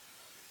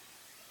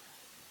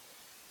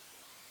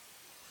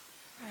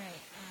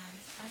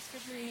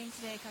scripture reading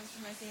today comes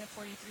from Isaiah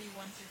 43,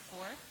 1 through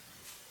 4.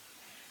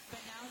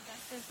 But now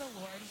thus says the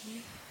Lord,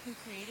 He who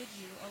created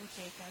you, O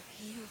Jacob,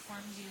 He who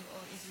formed you, O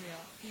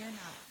Israel, fear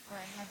not, for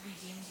I have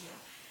redeemed you.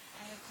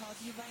 I have called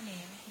you by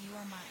name, you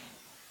are mine.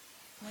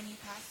 When you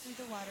pass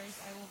through the waters,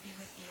 I will be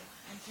with you,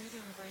 and through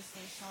the rivers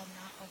they shall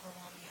not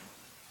overwhelm you.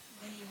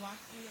 When you walk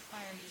through the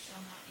fire, you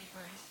shall not be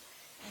burned,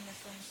 and the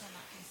flame shall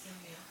not consume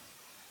you.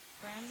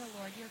 For I am the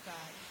Lord your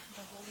God,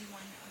 the Holy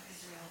One of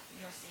Israel,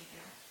 your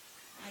Savior.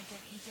 I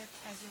give Egypt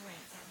as your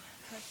ransom,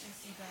 Cush and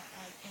Seba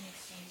in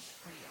exchange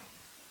for you.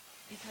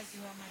 Because you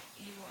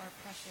are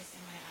precious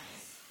in my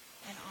eyes,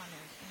 and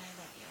honored, and I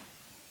love you.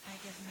 I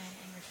give men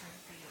in return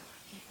for you,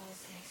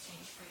 peoples in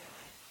exchange for your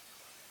life.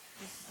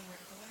 This is the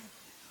word of the Lord.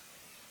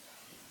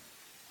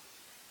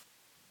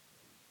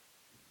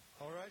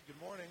 All right, good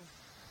morning.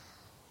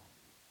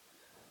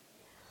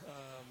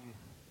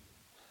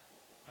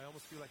 I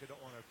almost feel like I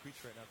don't want to preach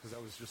right now because that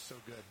was just so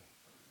good.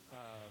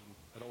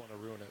 I don't want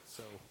to ruin it.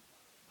 So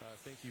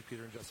thank you,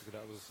 Peter and Jessica.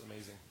 That was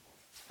amazing.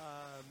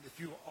 If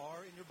you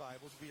are in your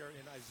Bibles, we are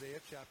in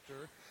Isaiah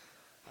chapter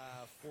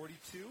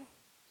 42.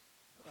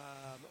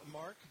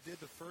 Mark did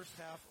the first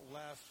half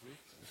last week.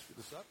 Let me screw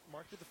this up.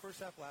 Mark did the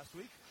first half last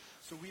week.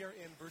 So we are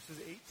in verses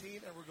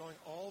 18, and we're going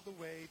all the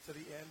way to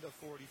the end of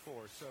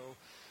 44. So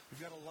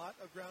we've got a lot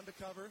of ground to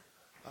cover.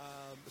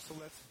 So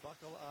let's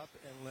buckle up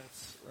and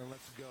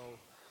let's go.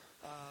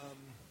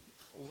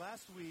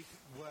 Last week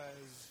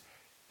was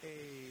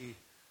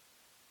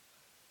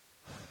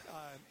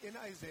in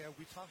Isaiah,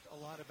 we talked a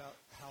lot about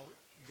how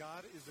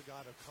God is a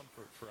God of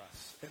comfort for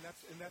us. And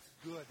that's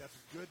good. That's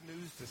good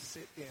news to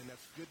sit in.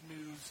 That's good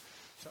news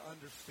to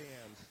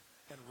understand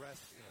and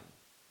rest in.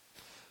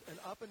 And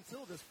up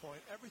until this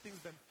point,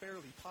 everything's been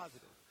fairly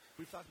positive.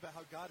 We've talked about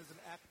how God is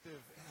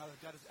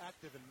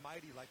active and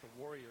mighty like a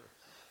warrior,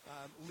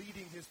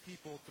 leading his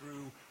people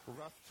through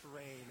rough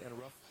terrain and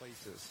rough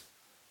places.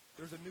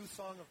 There's a new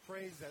song of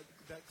praise that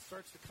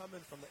starts to come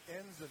in from the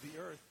ends of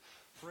the earth.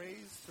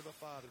 Praise to the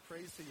Father,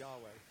 praise to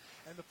Yahweh.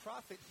 And the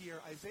prophet here,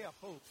 Isaiah,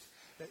 hopes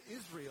that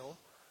Israel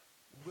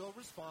will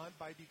respond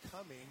by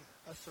becoming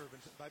the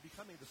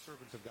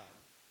servant of God.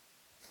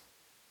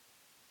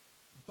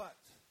 But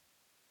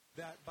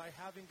that by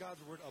having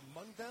God's word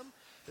among them,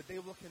 that they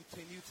will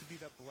continue to be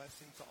the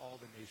blessing to all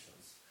the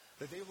nations.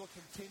 That they will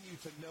continue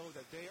to know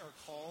that they are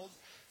called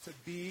to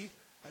be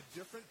a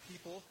different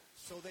people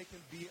so they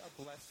can be a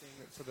blessing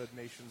to the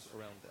nations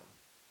around them.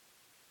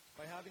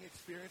 By having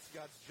experienced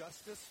God's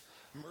justice,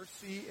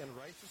 mercy, and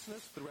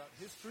righteousness throughout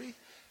history,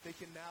 they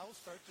can now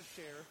start to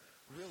share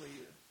really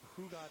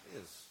who God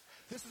is.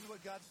 This is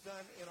what God's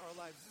done in our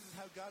lives. This is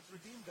how God's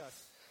redeemed us.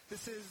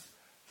 This is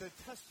the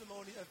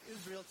testimony of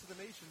Israel to the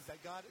nations,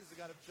 that God is a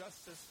God of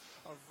justice,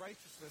 of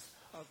righteousness,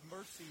 of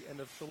mercy, and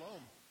of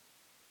shalom.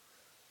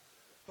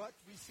 But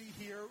we see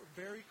here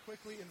very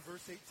quickly in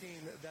verse 18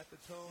 that the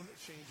tone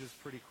changes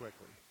pretty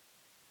quickly.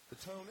 The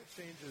tone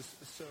changes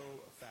so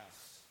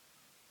fast.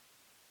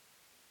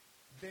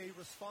 They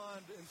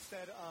respond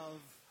instead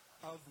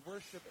of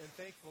worship and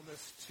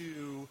thankfulness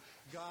to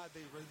God,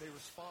 they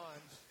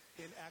respond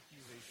in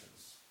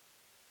accusations.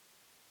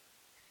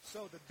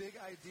 So the big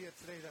idea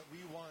today that we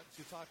want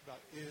to talk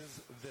about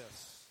is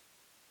this.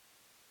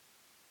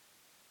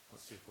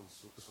 Let's see if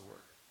this will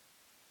work.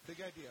 Big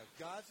idea.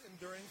 God's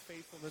enduring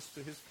faithfulness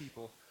to his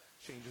people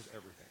changes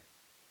everything.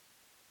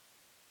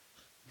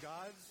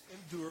 God's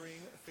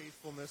enduring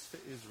faithfulness to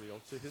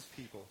Israel, to his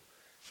people,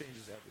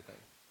 changes everything.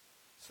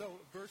 So,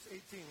 verse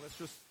 18, let's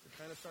just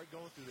kind of start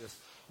going through this.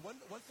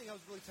 One thing I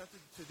was really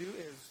tempted to do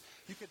is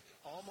you could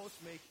almost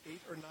make 8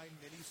 or 9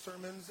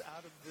 mini-sermons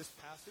out of this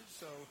passage.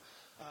 So,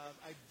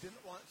 I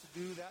didn't want to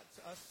do that to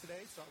us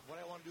today. So, what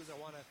I want to do is I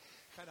want to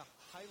kind of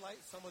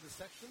highlight some of the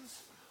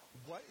sections,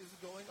 what is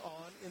going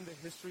on in the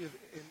history of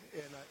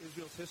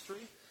Israel's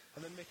history,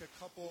 and then make a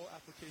couple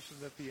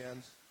applications at the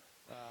end,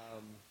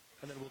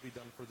 and then we'll be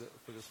done for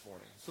this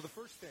morning. So, the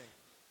first thing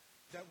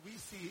that we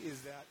see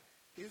is that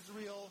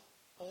Israel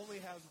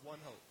only has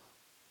one hope.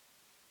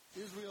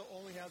 Israel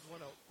only has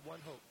one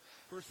hope.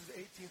 Verses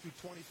 18 through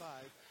 25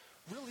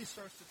 really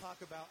starts to talk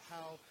about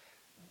how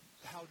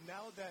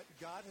now that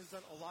God has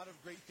done a lot of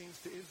great things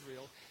to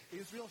Israel,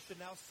 Israel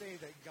should now say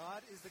that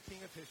God is the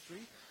king of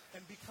history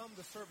and become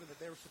the servant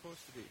that they were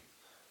supposed to be.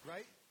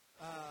 Right?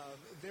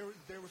 They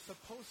were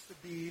supposed to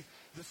be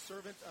the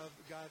servant of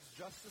God's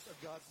justice, of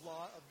God's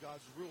law, of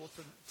God's rule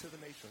to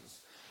the nations.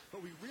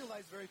 But we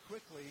realize very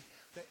quickly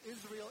that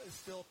Israel is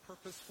still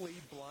purposefully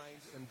blind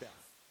and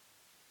deaf.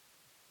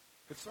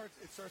 It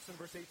starts in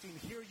verse 18.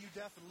 Hear you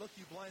deaf and look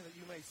you blind that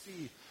you may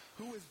see.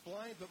 Who is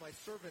blind but my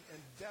servant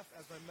and deaf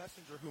as my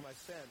messenger whom I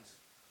send?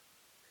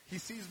 He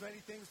sees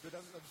many things but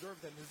doesn't observe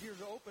them. His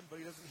ears are open but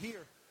he doesn't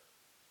hear.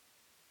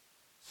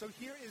 So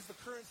here is the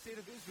current state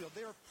of Israel.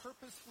 They are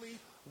purposefully,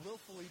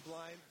 willfully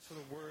blind to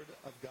the word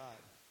of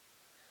God.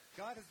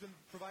 God has been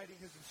providing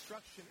his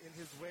instruction in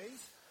his ways,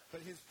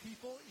 but his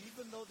people,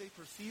 even though they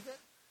perceive it,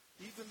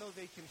 even though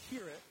they can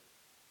hear it,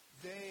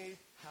 they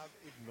have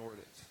ignored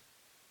it.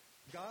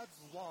 God's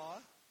law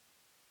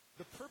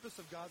The purpose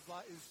of God's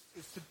law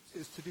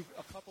is to do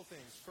a couple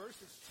things.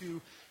 First, it's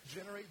to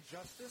generate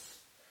justice,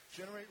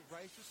 generate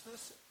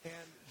righteousness,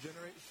 and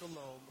generate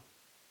shalom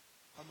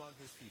among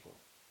his people.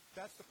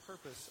 That's the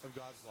purpose of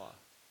God's law,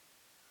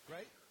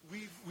 right?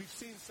 We've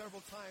seen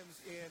several times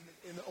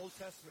in the Old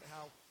Testament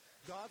how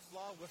God's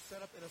law was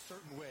set up in a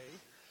certain way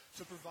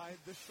to provide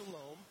this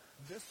shalom,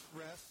 this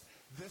rest,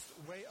 this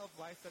way of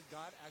life that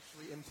God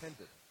actually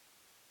intended.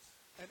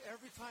 And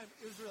every time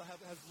Israel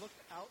has looked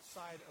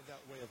outside of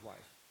that way of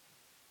life,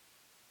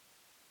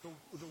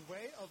 the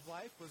way of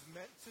life was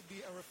meant to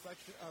be a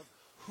reflection of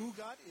who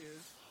God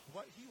is,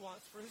 what he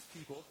wants for his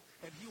people,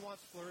 and he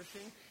wants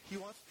flourishing, he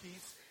wants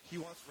peace, he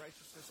wants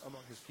righteousness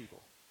among his people.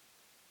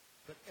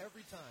 But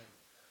every time,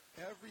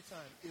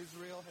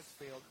 Israel has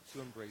failed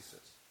to embrace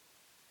it.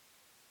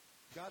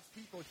 God's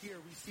people here,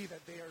 we see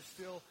that they are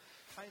still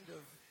kind of,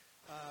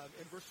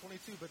 in verse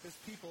 22, but this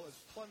people is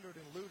plundered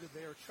and looted.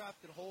 They are trapped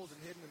in holes and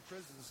hidden in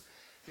prisons.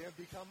 They have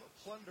become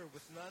plunder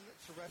with none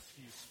to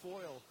rescue,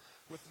 spoil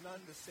with none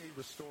to save,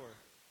 restore.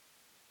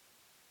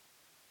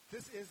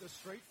 This is a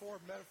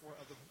straightforward metaphor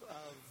of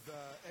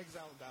the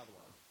exile in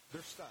Babylon.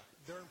 They're stuck.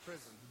 They're in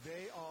prison.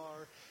 They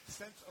are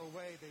sent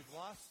away. They've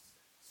lost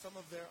some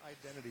of their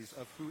identities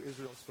of who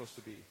Israel is supposed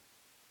to be.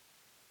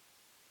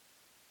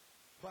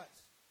 But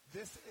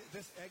this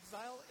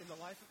exile in the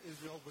life of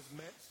Israel was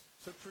meant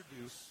to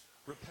produce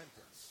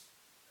repentance.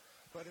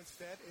 But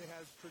instead, it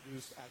has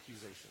produced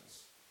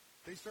accusations.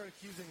 They start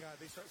accusing God.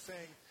 They start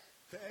saying,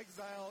 the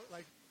exile,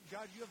 like,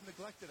 God, you have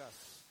neglected us.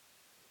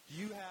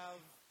 You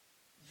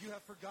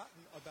have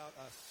forgotten about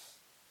us.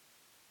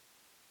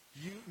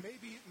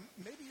 Maybe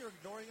you're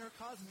ignoring our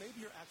cause.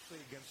 Maybe you're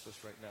actually against us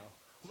right now.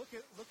 Look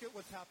at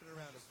what's happening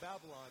around us.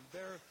 Babylon,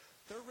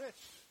 they're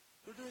rich.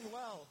 They're doing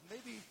well.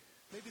 Maybe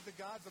the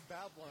gods of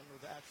Babylon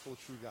are the actual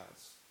true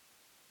gods.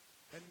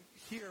 And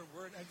here,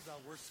 we're in exile.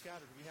 We're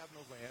scattered. We have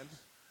no land.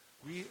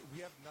 We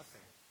have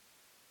nothing.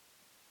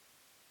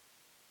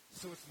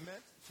 So it's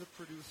meant to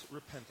produce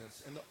repentance.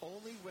 And the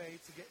only way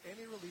to get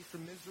any relief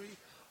from misery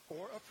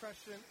or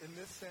oppression in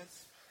this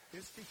sense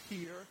is to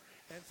hear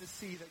and to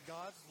see that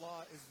God's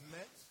law is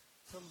meant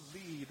to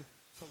lead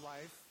to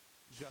life,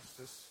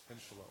 justice,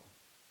 and shalom.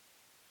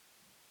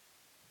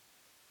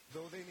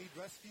 Though they need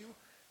rescue,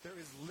 there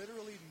is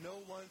literally no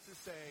one to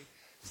say,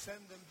 send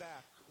them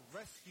back,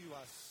 rescue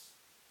us.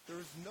 There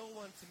is no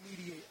one to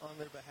mediate on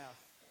their behalf.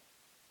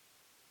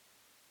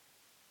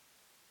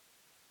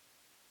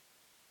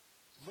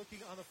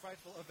 Looking on the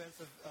frightful events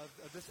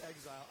of this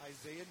exile,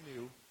 Isaiah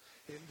knew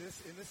in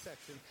this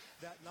section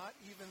that not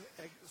even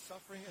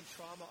suffering and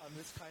trauma on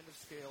this kind of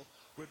scale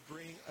would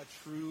bring a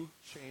true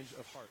change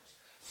of heart.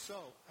 So,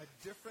 a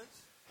different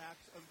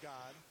act of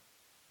God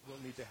will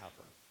need to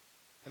happen.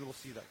 And we'll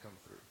see that come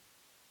through.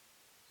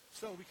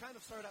 So we kind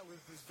of start out with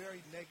this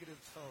very negative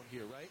tone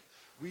here, right?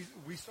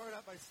 We start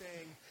out by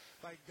saying,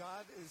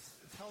 God is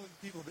telling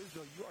the people of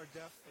Israel, you are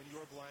deaf and you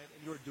are blind and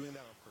you are doing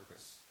that on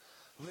purpose.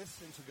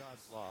 Listen to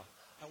God's law.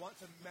 I want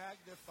to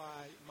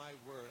magnify my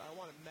word. I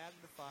want to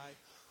magnify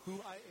who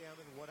I am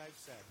and what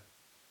I've said.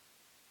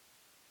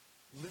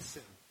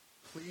 Listen.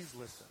 Please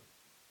listen.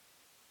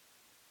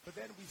 But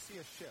then we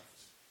see a shift.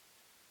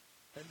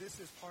 And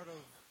this is part of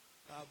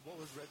what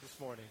was read this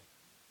morning.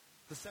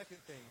 The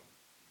second thing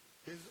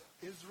is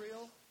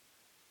Israel,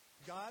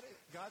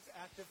 God's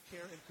active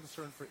care and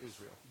concern for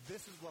Israel.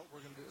 This is what we're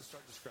going to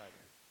start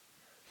describing.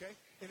 Okay?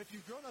 And if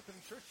you've grown up in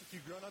church, if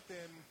you've grown up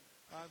in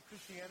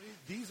Christianity,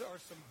 these are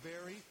some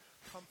very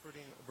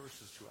comforting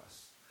verses to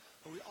us.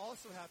 But we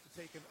also have to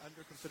take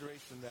under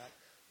consideration that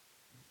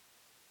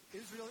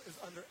Israel is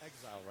under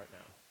exile right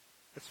now.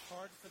 It's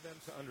hard for them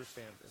to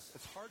understand this.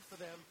 It's hard for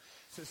them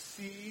to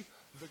see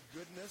the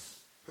goodness,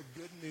 the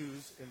good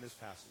news in this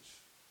passage.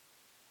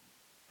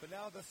 But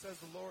now thus says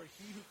the Lord,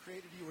 he who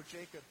created you are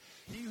Jacob,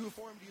 he who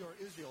formed you are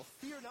Israel.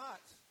 Fear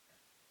not.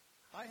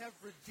 I have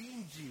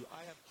redeemed you.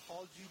 I have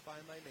called you by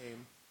my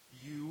name.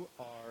 You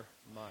are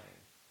mine.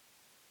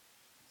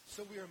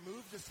 So we are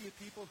moved to see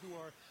a people who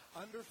are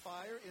under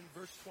fire in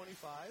verse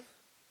 25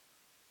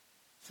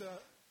 to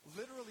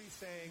literally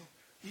saying,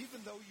 even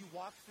though you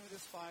walk through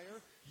this fire,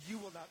 you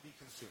will not be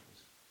consumed.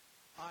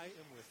 I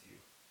am with you.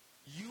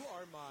 You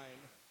are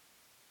mine.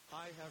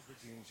 I have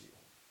redeemed you.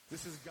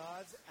 This is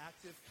God's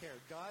active care.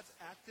 God's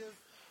active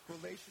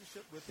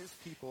relationship with his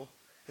people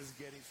is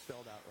getting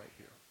spelled out right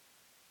here.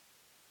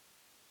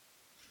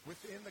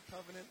 Within the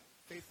covenant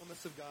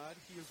faithfulness of God,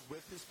 he is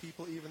with his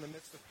people even in the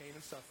midst of pain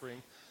and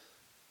suffering.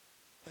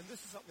 And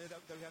this is something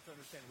that we have to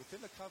understand. Within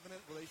the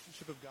covenant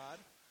relationship of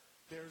God,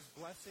 there's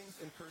blessings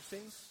and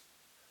cursings.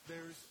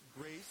 There's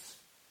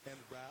grace and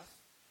wrath.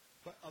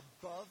 But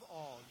above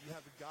all, you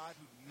have a God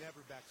who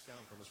never backs down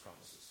from his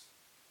promises.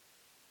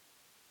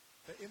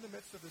 That in the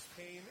midst of this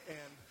pain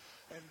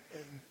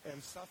and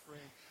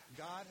suffering,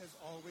 God has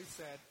always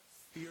said,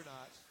 fear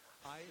not,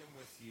 I am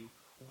with you.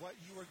 What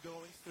you are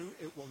going through,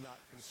 it will not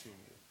consume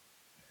you.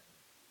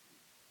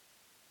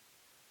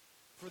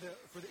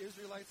 For the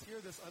Israelites here,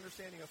 this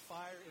understanding of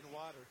fire and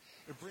water,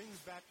 it brings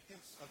back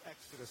hints of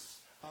Exodus,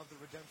 of the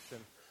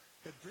redemption.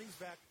 It brings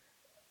back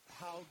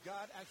how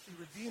God actually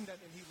redeemed them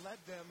and he led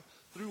them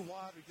through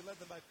water. He led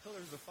them by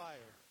pillars of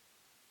fire.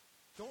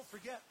 Don't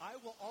forget, I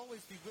will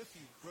always be with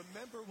you.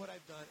 Remember what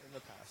I've done in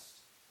the past.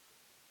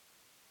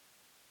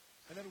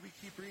 And then we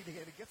keep reading,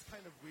 and it gets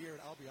kind of weird,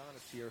 I'll be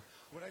honest here.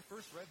 When I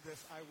first read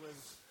this, I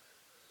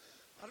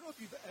don't know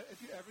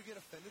if you ever get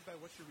offended by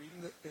what you're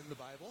reading in the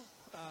Bible.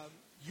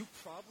 You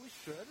probably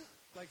should.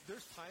 Like,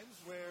 there's times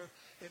where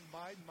in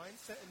my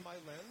mindset and my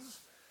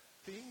lens,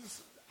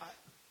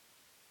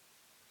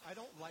 I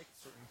don't like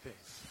certain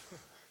things.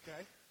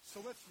 Okay?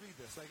 So let's read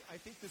this. I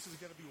think this is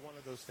going to be one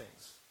of those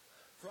things.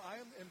 For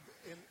I am,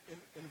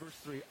 in verse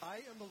 3,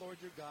 I am the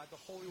Lord your God, the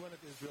Holy One of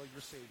Israel,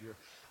 your Savior.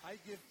 I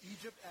give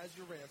Egypt as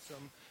your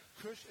ransom,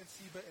 Cush and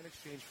Seba in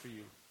exchange for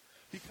you.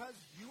 Because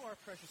you are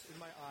precious in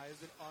my eyes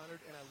and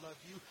honored, and I love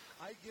you,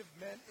 I give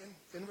men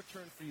in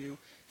return for you,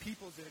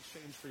 peoples in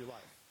exchange for your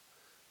life.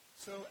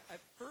 So at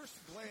first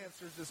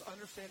glance, there's this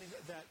understanding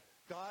that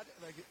God,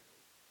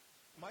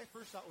 my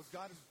first thought was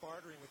God is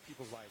bartering with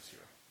people's lives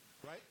here,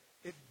 right?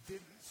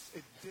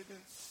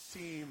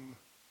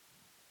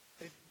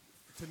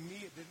 To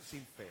me, it didn't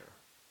seem fair.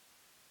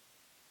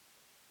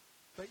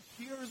 But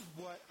here's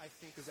what I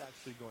think is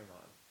actually going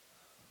on.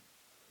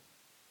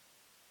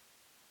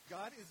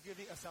 God is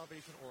giving a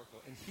salvation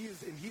oracle, and he's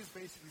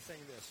basically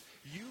saying this.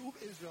 You,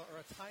 Israel, are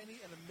a tiny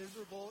and a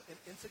miserable and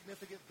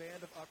insignificant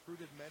band of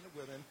uprooted men and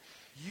women.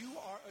 You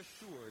are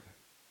assured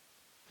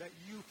that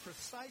you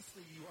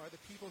are the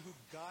people who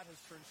God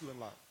has turned to in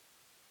love.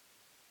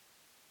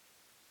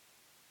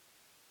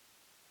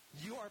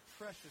 You are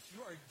precious.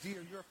 You are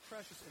dear. You are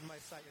precious in my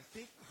sight. And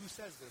think who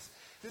says this.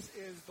 This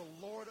is the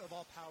Lord of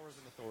all powers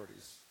and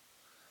authorities.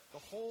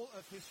 The whole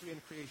of history and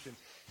creation.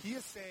 He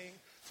is saying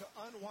to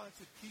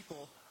unwanted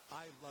people,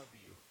 I love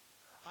you.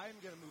 I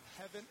am going to move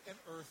heaven and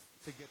earth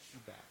to get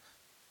you back.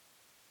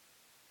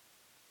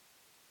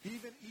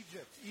 Even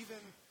Egypt,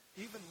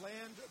 even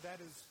land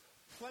that is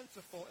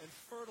plentiful and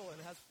fertile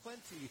and has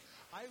plenty,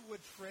 I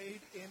would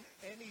trade in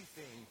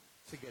anything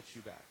to get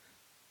you back.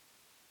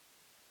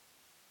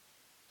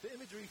 The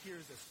imagery here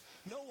is this.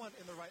 No one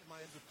in the right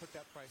mind would put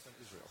that price on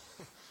Israel,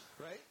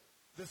 right?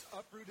 This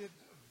uprooted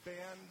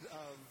band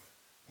of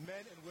men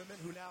and women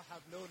who now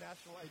have no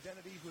national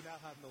identity, who now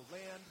have no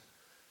land.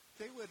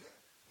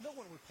 No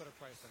one would put a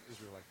price on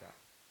Israel like that.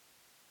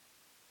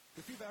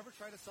 If you've ever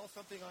tried to sell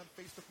something on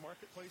Facebook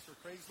Marketplace or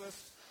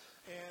Craigslist,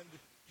 and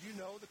you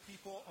know the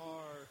people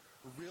are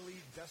really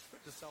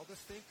desperate to sell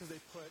this thing because they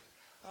put,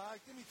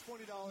 give me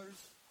 $20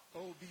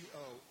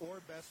 OBO,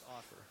 or best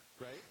offer,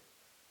 right?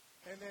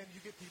 And then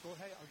you get people,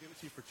 hey, I'll give it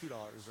to you for $2,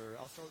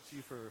 or I'll sell it to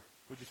you for,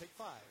 would you take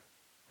 $5?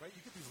 Right?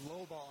 You get these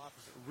lowball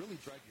offers that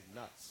really drive you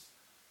nuts.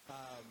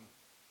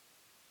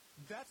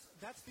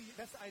 That's the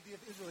idea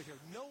of Israel here.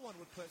 No one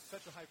would put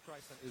such a high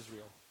price on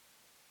Israel.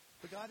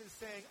 But God is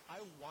saying,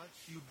 I want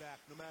you back,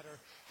 no matter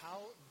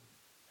how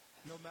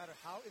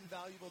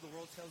invaluable the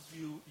world tells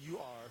you you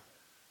are.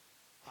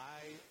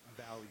 I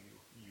value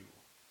you.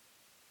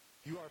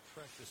 You are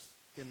precious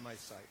in my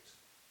sight.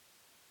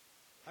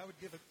 I would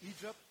give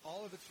Egypt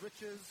all of its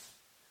riches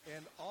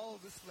and all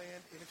of this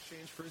land in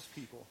exchange for his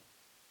people.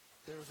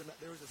 There was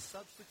a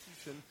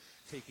substitution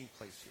taking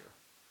place here.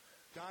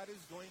 God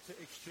is going to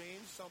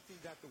exchange something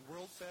that the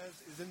world says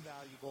is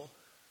invaluable,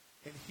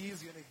 and he is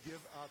going to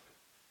give up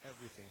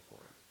everything for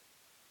it.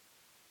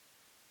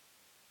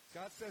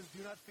 God says,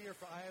 do not fear,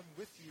 for I am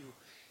with you.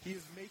 He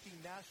is making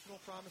national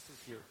promises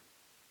here.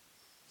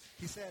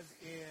 He says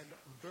in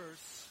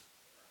verse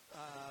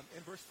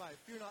 5,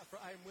 fear not, for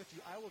I am with you.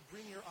 I will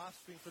bring your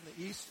offspring from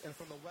the east, and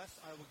from the west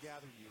I will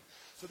gather you.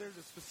 So there's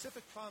a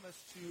specific promise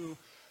to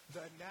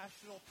the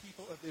national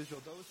people of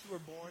Israel, those who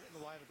were born in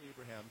the line of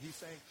Abraham. He's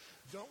saying,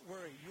 don't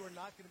worry, you are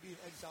not going to be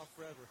in exile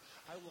forever.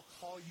 I will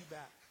call you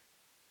back.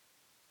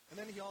 And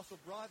then he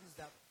also broadens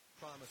that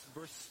promise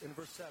in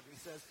verse 7. He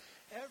says,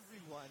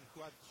 everyone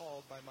who I've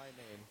called by my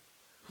name,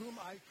 whom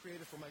I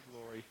created for my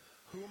glory,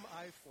 whom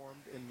I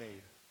formed and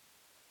made.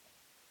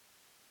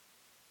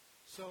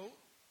 So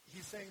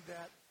he's saying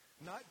that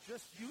not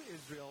just you,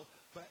 Israel,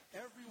 but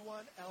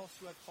everyone else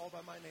who I've called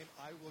by my name,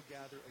 I will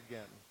gather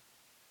again.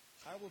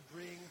 I will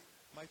bring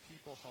my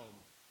people home.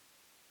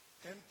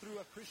 And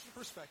through a Christian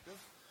perspective,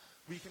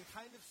 we can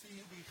kind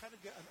of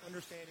get an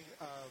understanding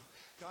of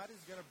God is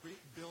going to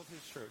build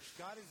his church.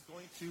 God is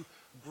going to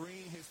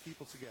bring his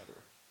people together.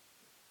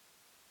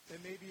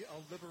 And maybe a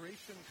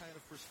liberation kind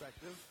of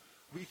perspective,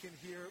 we can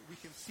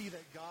see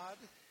that God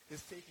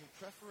is taking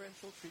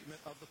preferential treatment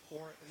of the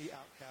poor and the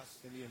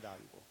outcast and the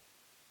invaluable.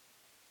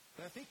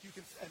 And I think you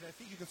can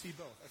see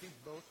both. I think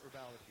both are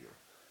valid here.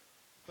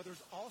 But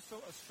there's also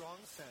a strong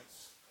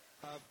sense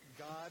of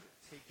God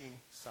taking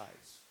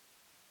sides.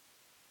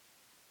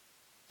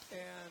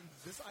 And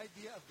this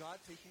idea of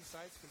God taking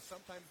sides can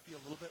sometimes be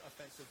a little bit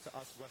offensive to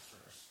us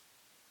Westerners,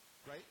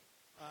 right?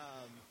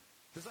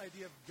 This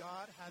idea of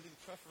God having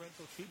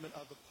preferential treatment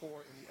of the poor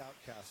and the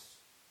outcasts.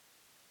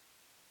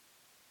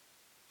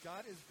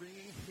 God is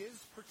bringing his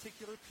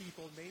particular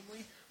people,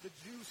 namely the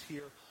Jews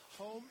here,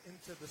 home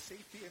into the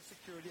safety and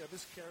security of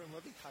his care and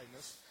loving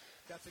kindness.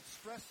 that's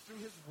expressed through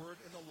his word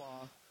in the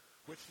law,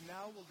 which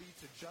now will lead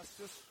to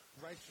justice,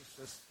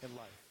 righteousness, and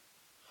life.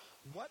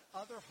 What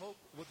other hope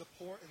would the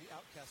poor and the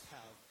outcast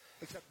have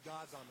except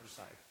God's on their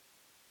side?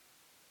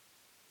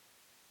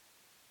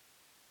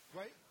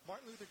 Right?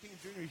 Martin Luther King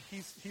Jr.,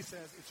 he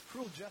says, it's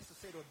cruel just to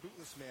say to a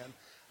bootless man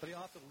that he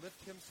ought to lift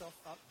himself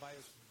up by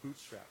his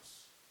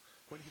bootstraps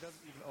when he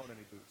doesn't even own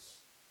any boots.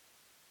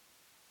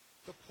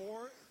 The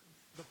poor,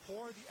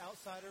 the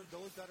outsider,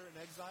 those that are in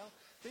exile,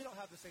 they don't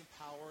have the same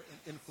power and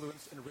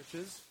influence and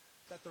riches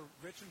that the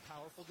rich and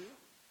powerful do.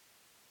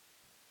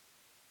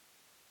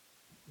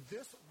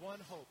 This one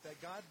hope, that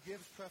God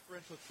gives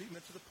preferential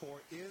treatment to the poor,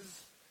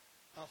 is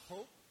a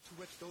hope to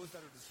which those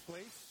that are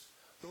displaced,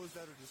 those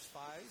that are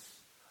despised,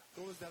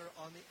 those that are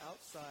on the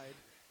outside,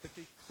 that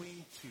they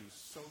cling to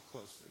so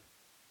closely.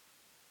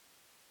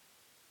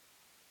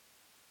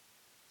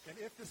 And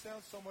if this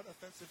sounds somewhat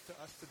offensive to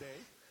us today,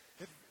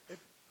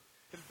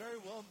 it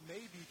very well may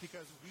be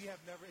because we have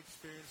never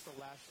experienced the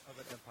lash of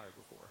an empire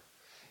before.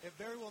 It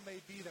very well may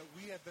be that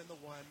we have been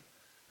the one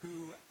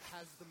who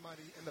has the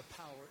money and the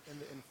power and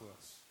the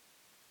influence.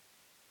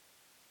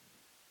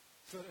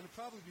 So it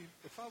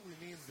probably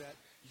means that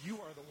you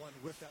are the one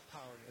with that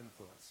power and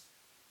influence.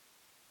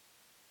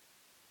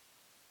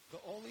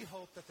 The only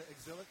hope that the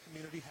exilic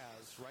community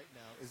has right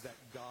now is that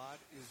God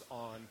is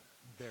on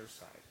their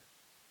side.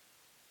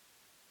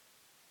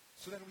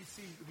 So then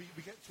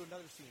we get to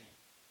another scene.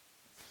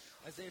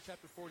 Isaiah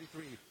chapter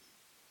 43.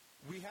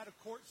 We had a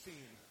court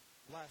scene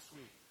last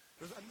week.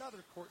 There's another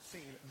court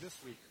scene this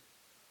week.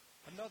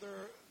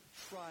 Another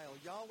trial.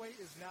 Yahweh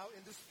is now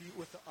in dispute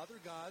with the other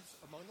gods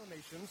among the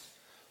nations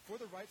for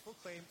the rightful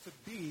claim to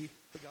be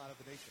the God of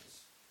the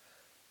nations.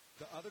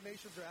 The other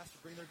nations are asked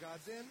to bring their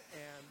gods in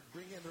and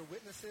bring in their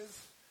witnesses,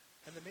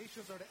 and the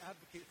nations are to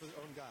advocate for their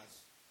own gods.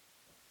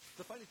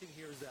 The funny thing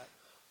here is that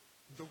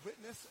the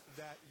witness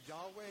that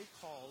Yahweh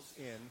calls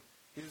in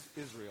is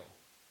Israel.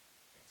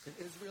 And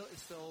Israel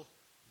is still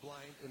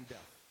blind and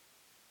deaf.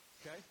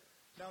 Okay?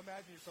 Now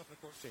imagine yourself in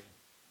a court scene.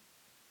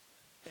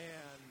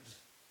 And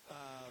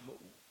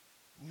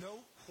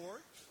no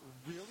court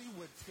really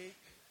would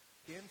take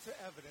into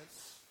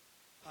evidence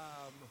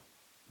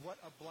what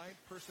a blind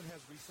person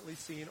has recently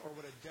seen or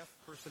what a deaf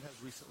person has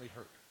recently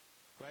heard.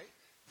 Right?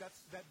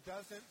 That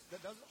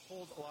doesn't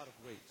hold a lot of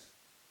weight.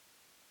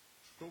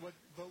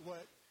 But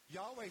what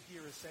Yahweh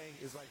here is saying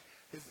is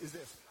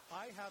this.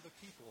 I have a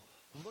people.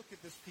 Look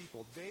at this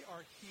people. They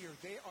are here.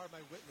 They are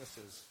my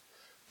witnesses.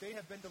 They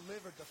have been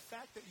delivered. The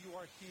fact that you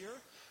are here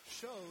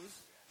shows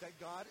that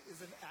God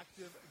is an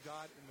active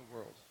God in the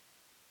world.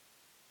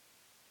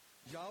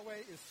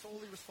 Yahweh is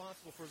solely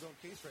responsible for his own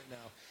case right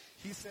now.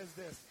 He says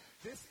this.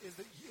 This is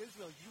that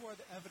Israel, you are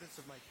the evidence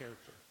of my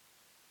character.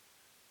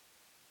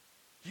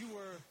 You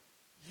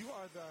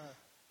are the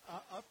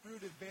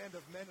uprooted band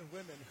of men and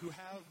women who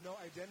have no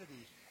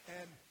identity.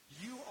 And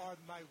you are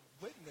my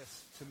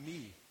witness to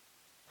me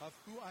of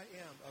who I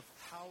am,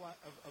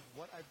 of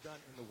what I've done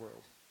in the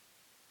world.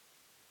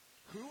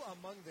 Who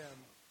among them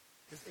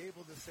is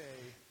able to say,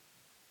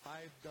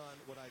 I've done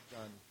what I've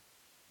done?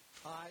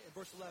 In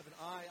verse 11,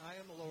 I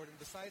am the Lord, and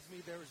besides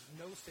me there is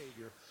no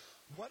Savior.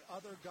 What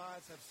other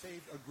gods have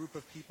saved a group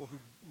of people who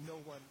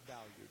no one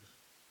valued?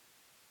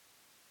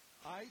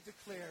 I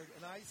declared,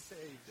 and I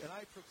saved, and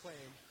I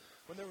proclaimed,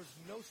 when there was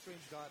no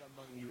strange God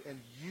among you, and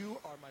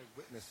you are my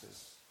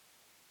witnesses.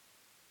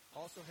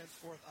 Also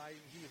henceforth I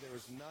am he, there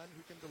is none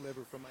who can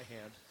deliver from my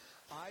hand.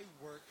 I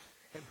work,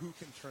 and who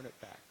can turn it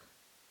back?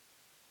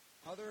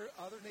 Other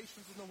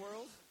nations in the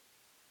world,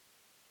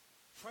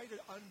 try to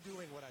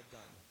undoing what I've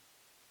done.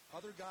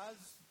 Other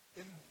gods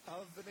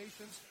of the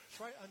nations,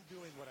 try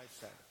undoing what I've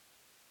said.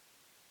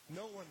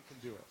 No one can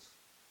do it.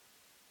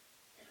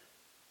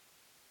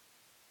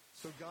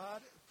 So God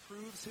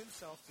proves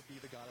himself to be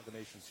the God of the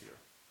nations here.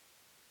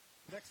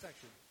 Next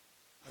section,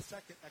 a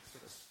second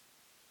Exodus.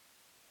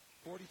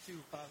 43,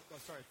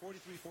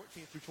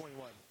 14 through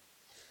 21.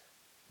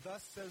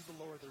 Thus says the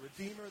Lord, the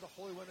Redeemer, the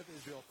Holy One of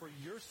Israel, for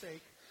your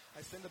sake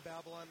I send to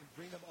Babylon and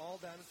bring them all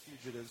down as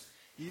fugitives,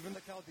 even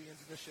the Chaldeans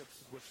and the ships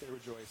with which they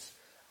rejoice.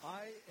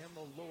 I am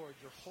the Lord,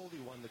 your Holy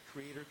One, the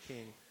Creator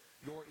King,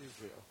 your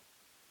Israel.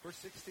 Verse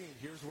 16,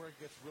 here's where it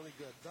gets really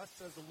good. Thus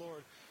says the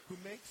Lord, who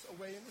makes a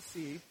way in the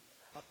sea,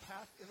 a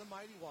path in the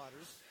mighty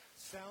waters.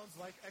 Sounds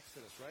like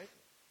Exodus, right?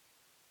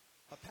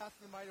 A path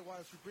in the mighty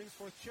waters, who brings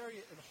forth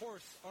chariot and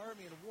horse,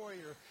 army and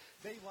warrior.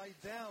 They lie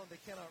down, they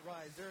cannot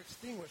rise. They're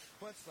extinguished,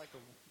 quenched like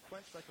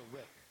a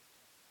wick.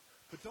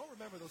 But don't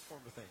remember those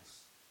former things.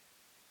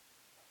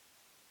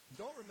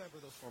 Don't remember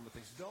those former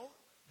things.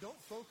 Don't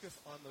focus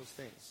on those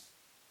things.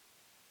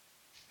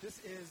 This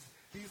is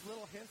these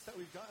little hints that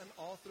we've gotten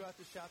all throughout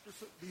these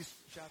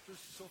chapters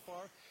so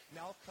far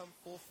now come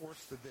full force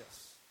to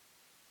this.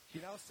 He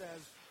now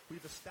says,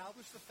 we've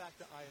established the fact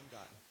that I am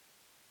God.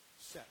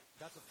 Set.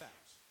 That's a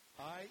fact.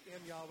 I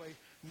am Yahweh.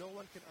 No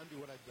one can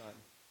undo what I've done.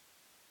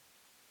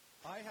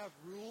 I have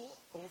rule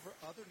over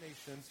other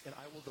nations, and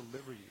I will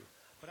deliver you.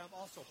 But I'm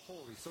also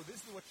holy. So this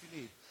is what you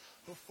need.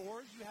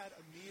 Before you had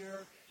a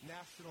mere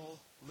national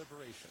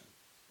liberation,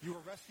 You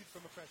were rescued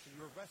from oppression.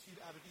 You were rescued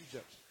out of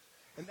Egypt.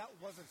 And that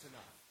wasn't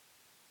enough.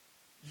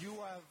 You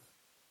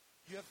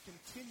have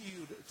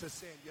continued to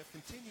sin. You have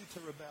continued to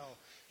rebel.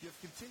 You have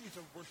continued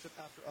to worship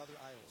after other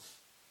idols.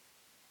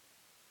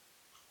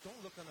 Don't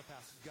look on the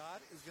past.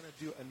 God is going to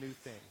do a new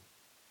thing.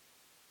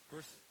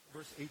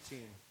 Verse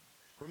 18.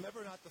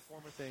 Remember not the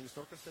former things,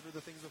 nor consider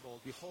the things of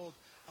old. Behold,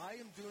 I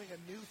am doing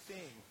a new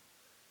thing.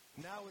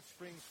 Now it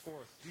springs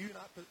forth. Do you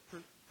not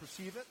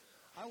perceive it?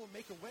 I will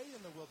make a way in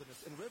the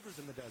wilderness and rivers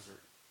in the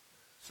desert.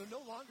 So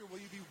no longer will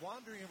you be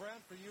wandering around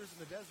for years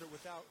in the desert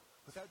without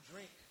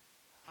drink.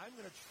 I'm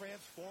going to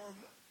transform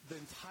the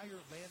entire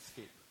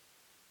landscape.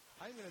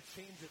 I'm going to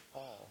change it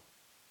all.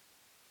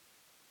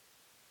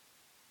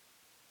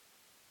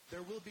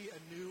 There will be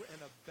a new and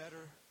a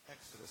better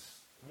Exodus.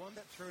 One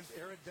that turns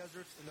arid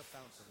deserts into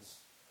fountains.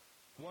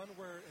 One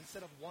where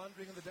instead of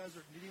wandering in the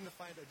desert, needing to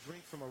find a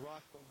drink from a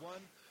rock, but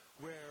one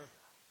where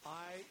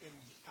I am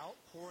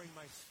outpouring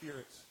my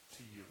spirit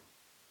to you.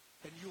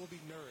 And you will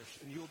be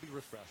nourished and you will be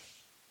refreshed.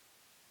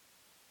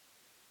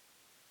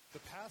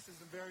 The past is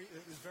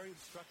very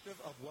instructive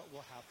of what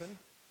will happen,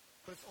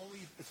 but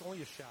it's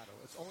only a shadow.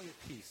 It's only a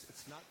piece.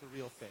 It's not the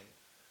real thing.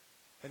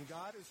 And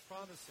God is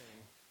promising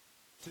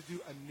to do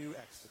a new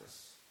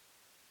Exodus.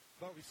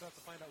 But we still have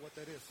to find out what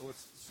that is. So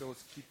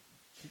let's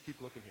keep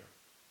looking here.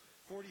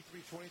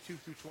 43:22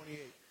 through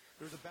 28.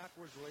 There's a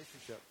backwards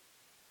relationship.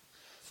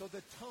 So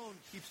the tone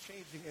keeps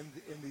changing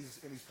in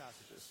these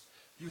passages.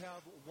 You have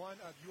one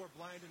of you are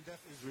blind and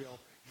deaf Israel.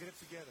 Get it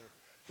together.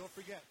 Don't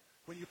forget.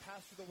 When you pass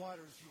through the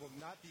waters, you will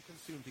not be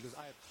consumed because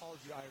I have called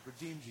you, I have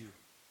redeemed you.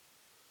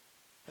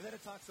 And then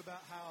it talks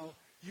about how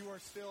you are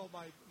still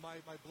my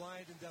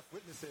blind and deaf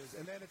witnesses.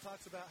 And then it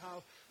talks about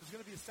how there's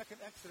going to be a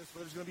second Exodus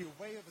where there's going to be a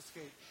way of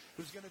escape.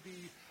 There's going to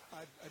be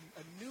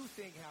a new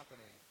thing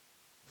happening.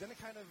 Then it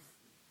kind of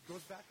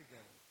goes back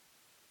again.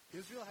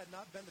 Israel had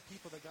not been the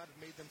people that God had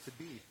made them to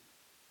be.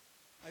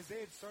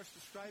 Isaiah starts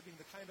describing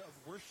the kind of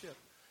worship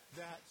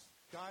that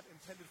God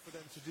intended for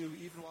them to do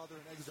even while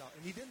they're in exile.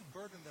 And he didn't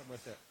burden them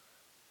with it.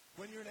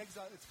 When you're in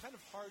exile, it's kind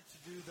of hard to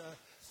do the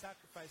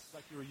sacrifices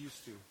like you were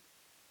used to.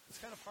 It's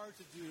kind of hard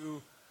to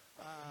do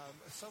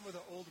some of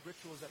the old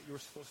rituals that you were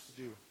supposed to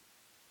do.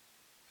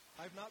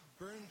 I've not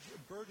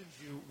burdened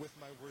you with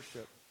my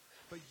worship,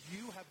 but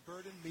you have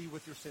burdened me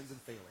with your sins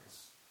and failings.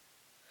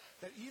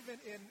 That even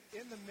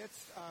in the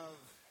midst of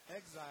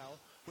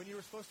exile, when you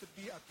were supposed to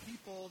be a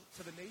people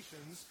to the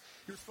nations,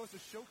 you were supposed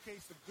to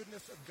showcase the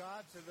goodness of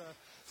God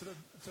to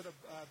the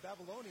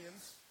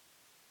Babylonians.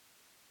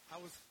 I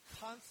was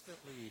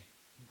constantly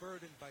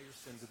burdened by your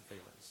sins and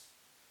failings.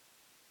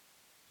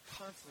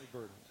 Constantly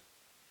burdened.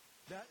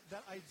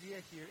 That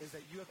idea here is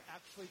that you have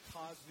actually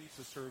caused me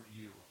to serve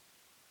you.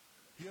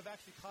 You have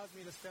actually caused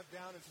me to step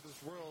down into this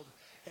world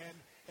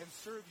and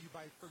serve you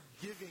by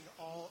forgiving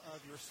all of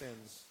your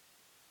sins.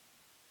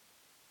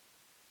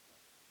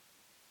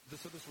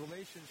 So this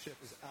relationship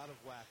is out of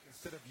whack.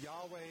 Instead of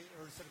Yahweh,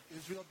 or instead of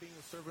Israel being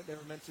the servant they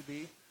were meant to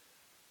be,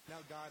 now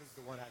God is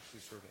the one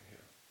actually serving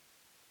here.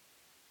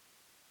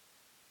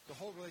 The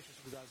whole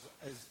relationship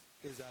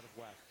is out of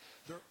whack.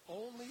 Their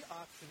only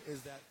option is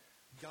that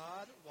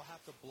God will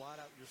have to blot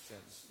out your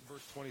sins.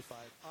 Verse 25,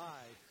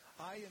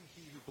 I am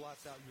he who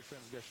blots out your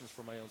transgressions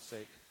for my own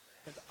sake,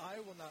 and I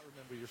will not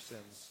remember your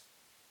sins.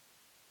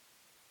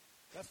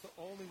 That's the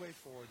only way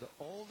forward. The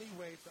only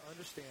way to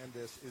understand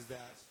this is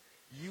that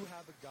you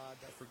have a God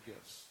that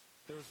forgives.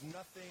 There's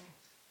nothing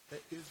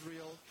that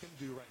Israel can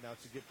do right now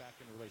to get back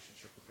in a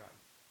relationship with God.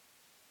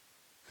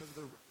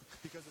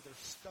 Because of their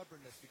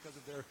stubbornness, because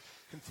of their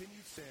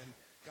continued sin,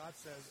 God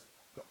says,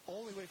 the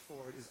only way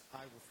forward is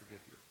I will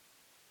forgive you.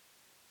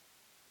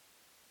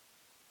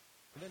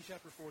 And then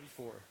chapter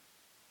 44.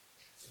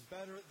 It's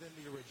better than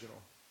the original.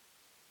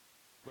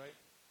 Right?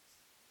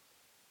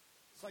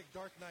 It's like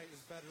Dark Knight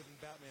is better than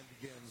Batman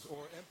Begins,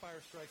 or Empire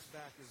Strikes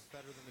Back is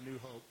better than The New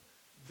Hope.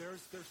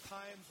 There's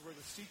times where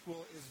the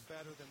sequel is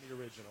better than the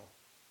original.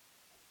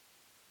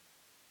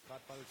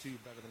 Godfather 2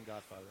 better than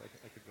Godfather.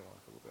 I could go on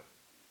for a little bit.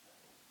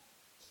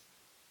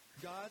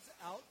 God's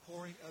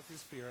outpouring of his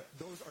Spirit,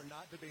 those are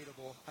not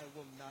debatable. I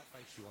will not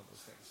fight you on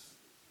those things.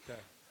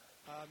 Okay.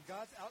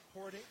 God's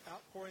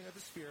outpouring of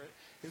the Spirit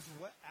is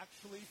what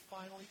actually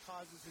finally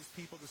causes his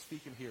people to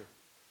speak and hear.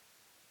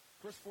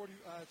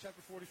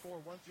 Chapter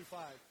 44, 1 through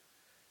 5.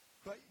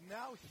 But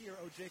now hear,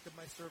 O Jacob,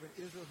 my servant,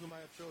 Israel, whom I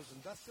have chosen.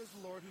 Thus says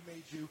the Lord who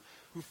made you,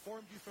 who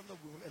formed you from the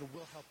womb, and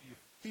will help you.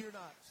 Fear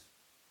not,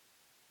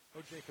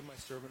 O Jacob, my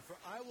servant, for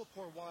I will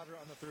pour water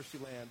on the thirsty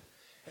land,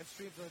 and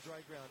streams on the dry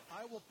ground.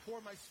 I will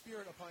pour my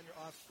Spirit upon your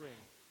offspring,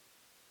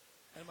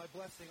 and my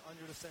blessing on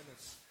your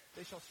descendants.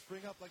 They shall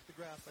spring up like the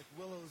grass, like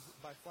willows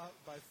by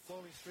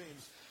flowing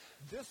streams.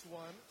 This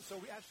one, so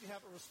we actually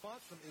have a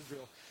response from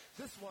Israel.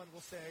 This one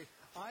will say,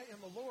 I am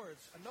the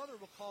Lord's. Another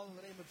will call in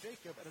the name of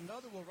Jacob, and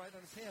another will write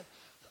on his hand,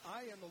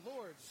 I am the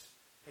Lord's,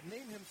 and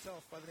name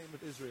himself by the name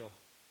of Israel.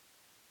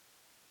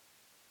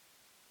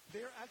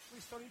 They are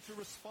actually starting to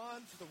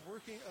respond to the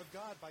working of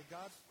God by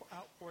God's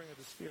outpouring of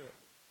the Spirit.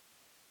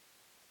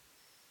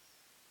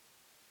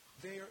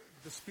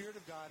 The Spirit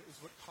of God is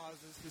what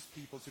causes his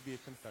people to be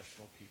a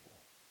confessional people.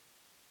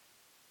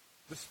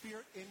 The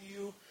Spirit in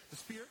you, the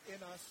Spirit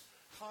in us,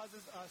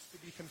 causes us to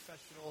be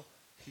confessional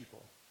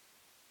people.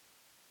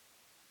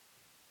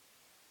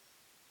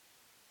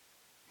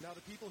 Now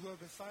the people who have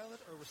been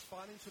silent are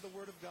responding to the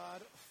word of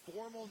God.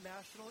 Formal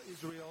national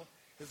Israel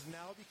is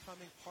now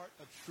becoming part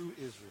of true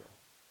Israel.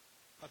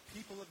 A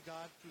people of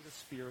God through the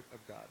Spirit of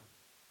God.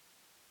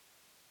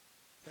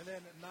 And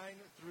then 9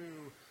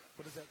 through,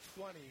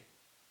 20,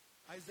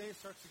 Isaiah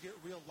starts to get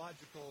real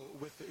logical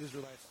with the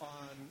Israelites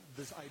on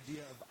this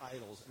idea of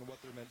idols and what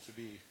they're meant to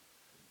be.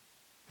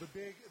 The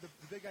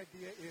big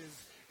idea is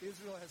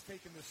Israel has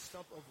taken this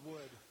stump of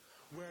wood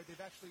where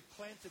they've actually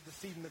planted the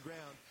seed in the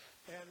ground,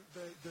 and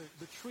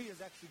the tree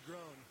has actually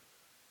grown.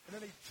 And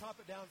then they chop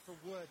it down for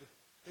wood.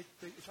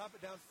 They chop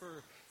it down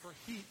for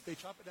heat. They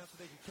chop it down so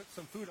they can cook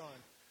some food on.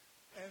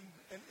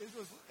 And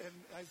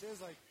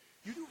Isaiah's like,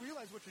 you do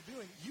realize what you're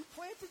doing. You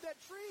planted that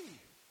tree.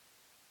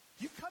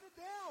 You cut it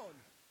down.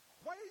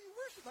 Why are you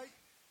worshiping? Like,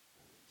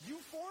 you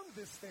formed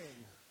this thing.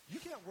 You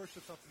can't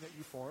worship something that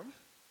you formed.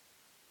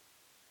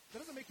 That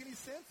doesn't make any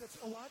sense. That's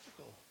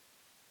illogical.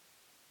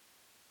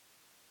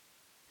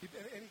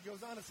 And he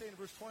goes on to say in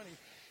verse 20,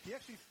 he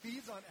actually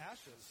feeds on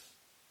ashes.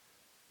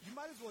 You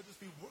might as well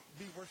just be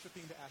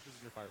worshiping the ashes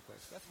in your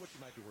fireplace. That's what you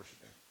might be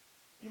worshiping.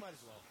 You might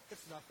as well.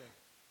 It's nothing.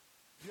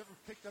 Have you ever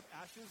picked up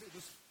ashes?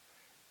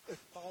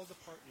 It falls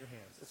apart in your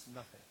hands. It's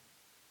nothing.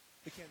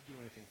 It can't do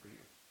anything for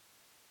you.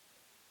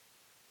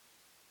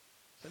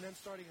 And then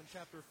starting in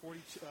chapter 42,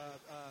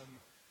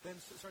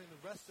 starting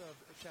the rest of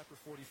chapter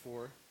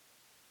 44,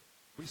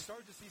 we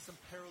start to see some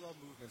parallel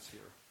movements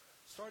here.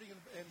 Starting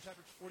in chapter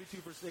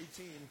 42, verse 18,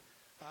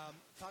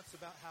 talks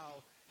about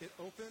how it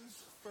opens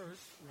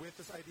first with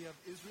this idea of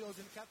Israel is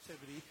in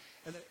captivity,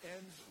 and it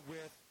ends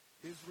with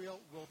Israel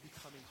will be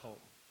coming home,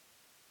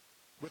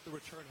 with the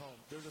return home.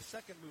 There's a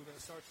second movement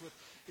that starts with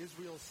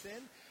Israel's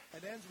sin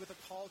and ends with a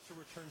call to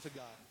return to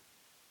God.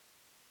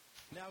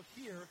 Now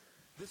here,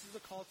 this is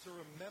a call to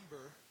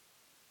remember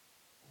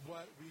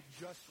what we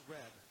just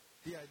read.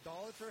 The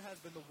idolater has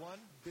been the one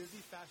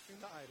busy fashioning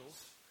the idols,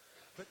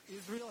 but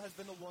Israel has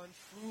been the one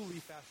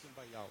truly fashioned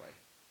by Yahweh.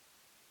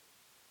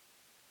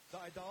 The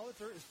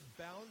idolater is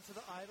bound to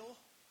the idol,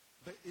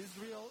 but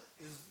Israel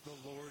is the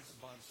Lord's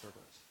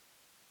bondservant.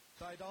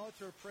 The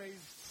idolater prays,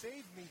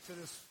 save me to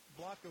this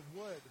block of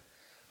wood,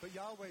 but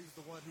Yahweh is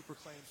the one who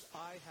proclaims,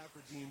 I have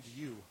redeemed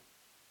you.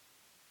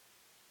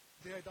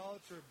 The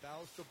idolater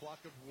bows to a block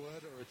of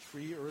wood or a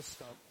tree or a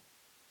stump.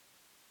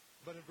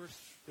 But in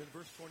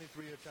verse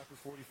 23 of chapter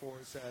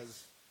 44, it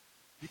says,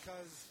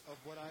 because of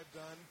what I've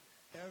done,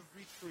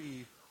 every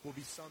tree will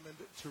be summoned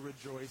to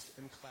rejoice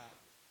and clap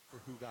for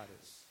who God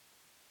is.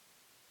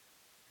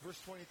 Verse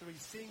 23,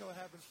 seeing, O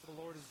heavens, for the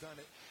Lord has done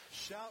it.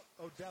 Shout,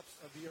 O depths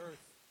of the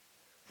earth.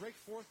 Break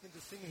forth into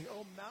singing,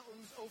 O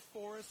mountains, O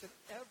forests, and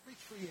every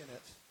tree in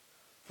it.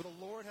 For the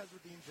Lord has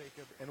redeemed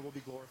Jacob and will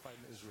be glorified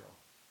in Israel.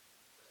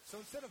 So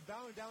instead of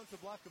bowing down to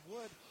a block of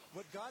wood,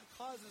 what God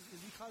causes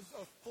is he causes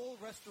a full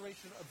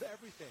restoration of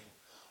everything.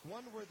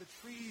 One where the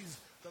trees,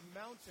 the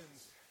mountains,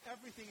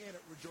 everything in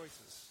it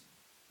rejoices.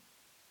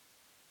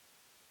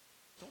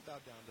 Don't bow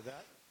down to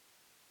that.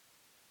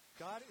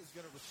 God is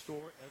going to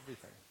restore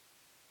everything.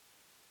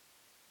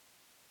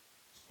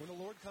 When the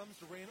Lord comes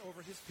to reign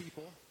over his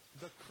people,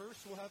 the curse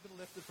will have been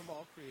lifted from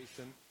all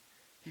creation.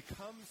 He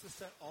comes to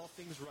set all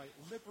things right,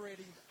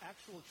 liberating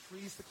actual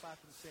trees to clap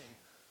and sing.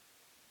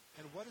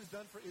 And what is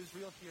done for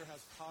Israel here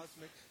has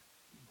cosmic,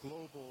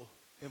 global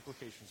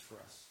implications for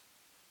us.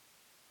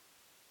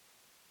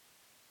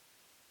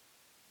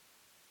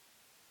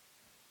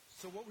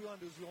 So what we want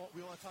to do is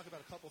we want to talk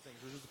about a couple things.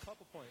 There's a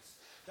couple points.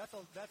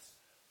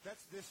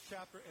 That's this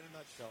chapter in a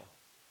nutshell,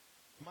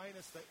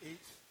 minus the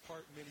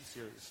 8-part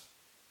mini-series.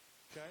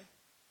 Okay?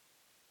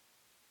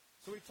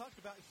 So we talked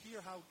about here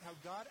how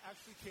God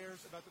actually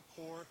cares about the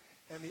poor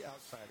and the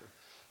outsider.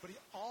 But he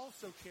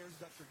also cares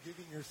about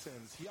forgiving your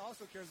sins. He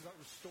also cares about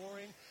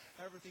restoring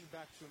everything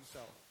back to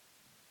himself.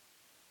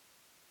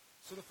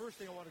 So the first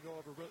thing I want to go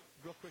over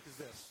real quick is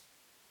this.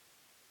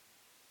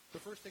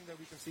 The first thing that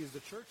we can see is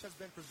the church has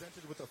been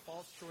presented with a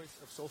false choice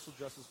of social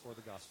justice or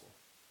the gospel.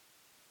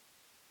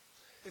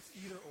 It's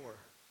either or,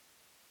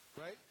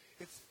 right?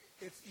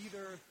 It's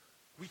either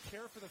we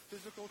care for the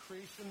physical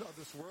creation of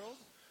this world.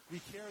 We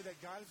care that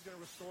God is going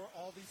to restore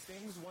all these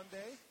things one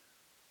day.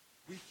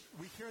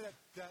 We care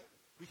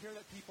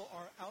that people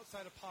are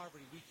outside of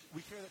poverty.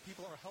 We care that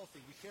people are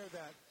healthy. We care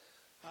that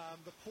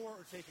the poor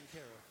are taken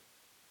care of.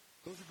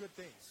 Those are good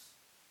things.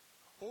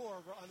 Or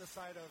we're on the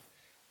side of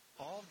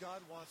all God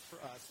wants for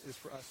us is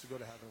for us to go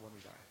to heaven when we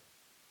die.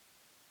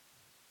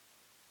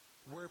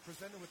 We're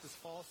presented with this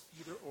false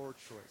either-or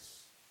choice.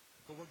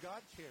 But what God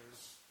cares,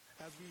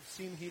 as we've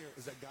seen here,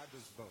 is that God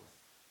does both.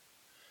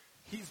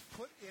 He's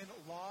put in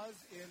laws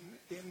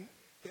in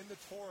the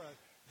Torah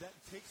that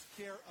takes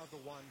care of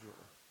the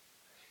wanderer.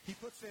 He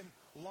puts in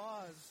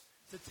laws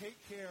to take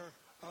care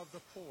of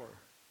the poor.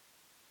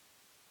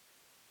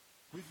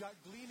 We've got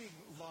gleaning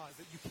laws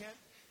that you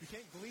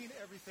can't glean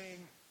everything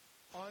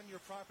on your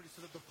property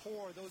so that the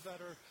poor, those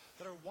that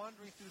are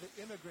wandering through, the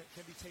immigrant,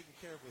 can be taken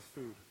care of with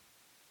food.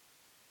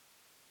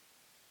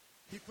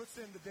 He puts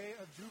in the day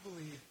of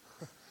Jubilee,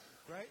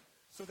 right?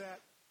 So that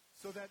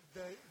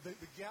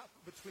the gap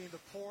between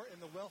the poor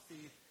and the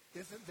wealthy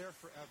isn't there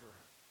forever.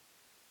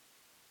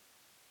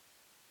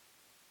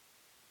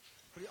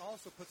 But he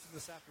also puts in the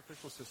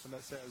sacrificial system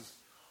that says,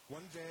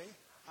 one day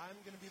I'm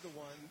going to be the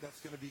one that's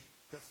going to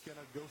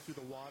go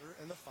through the water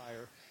and the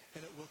fire,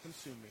 and it will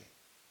consume me.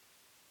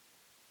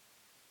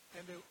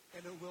 And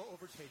it will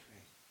overtake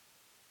me.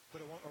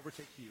 But it won't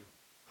overtake you.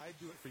 I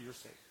do it for your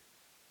sake.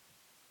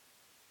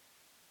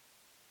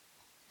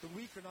 The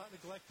weak are not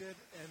neglected,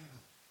 and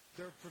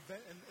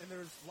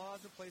there's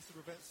laws in place to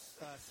prevent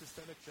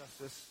systemic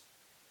justice.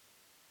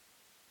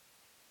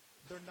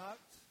 They're not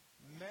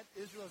meant,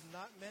 Israel is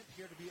not meant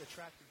here to be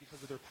attractive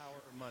because of their power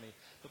or money,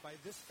 but by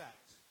this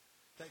fact,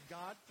 that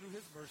God, through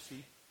his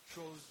mercy,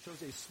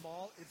 chose a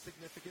small,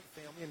 insignificant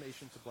family and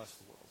nation to bless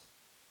the world.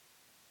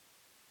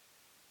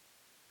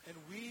 And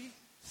we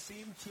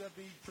seem to have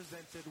been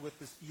presented with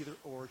this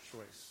either-or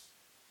choice.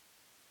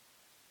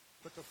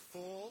 But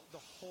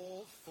the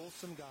whole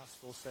fulsome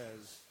gospel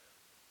says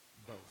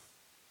both.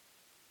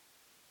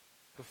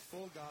 The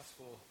full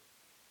gospel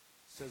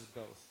says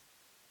both.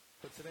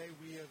 But today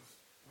we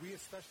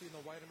especially in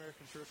the white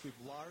American church,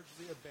 we've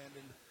largely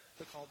abandoned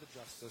the call to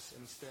justice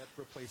and instead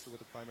replaced it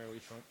with a primarily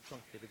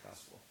truncated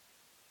gospel.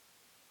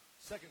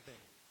 Second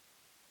thing,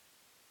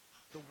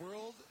 the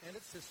world and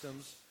its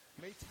systems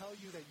may tell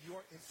you that you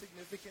are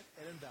insignificant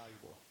and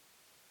invaluable,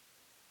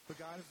 but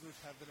God has moved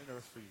heaven and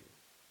earth for you.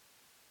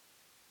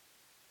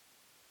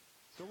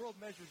 The world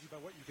measures you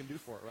by what you can do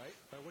for it, right?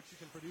 By what you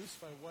can produce,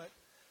 by what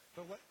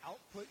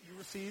output you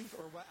receive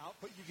or what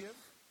output you give.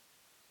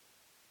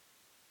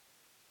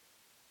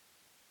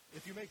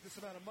 If you make this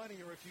amount of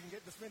money, or if you can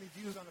get this many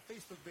views on a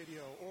Facebook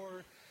video,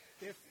 or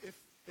if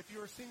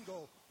you're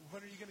single, when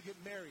are you going to get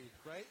married,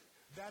 right?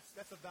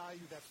 That's a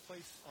value that's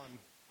placed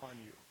on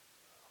you.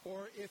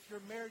 Or if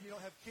you're married, you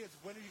don't have kids,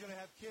 when are you going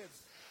to have kids?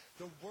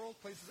 The world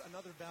places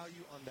another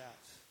value on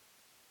that.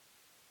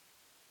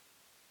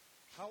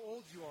 How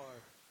old you are,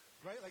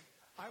 right? Like,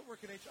 I've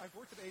worked in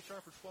HR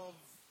for 12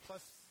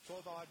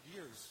 odd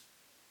years.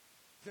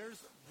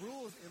 There's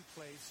rules in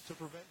place to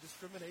prevent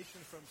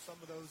discrimination from some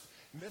of those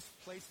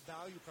misplaced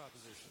value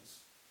propositions,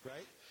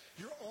 right?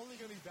 Your only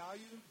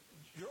value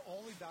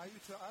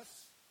to us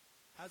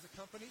as a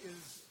company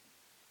is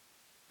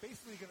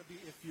basically going to be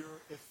if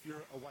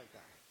you're a white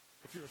guy,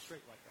 if you're a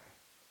straight white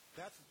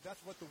guy. That's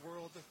where the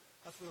world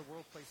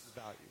places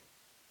value.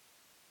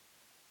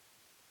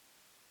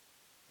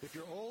 If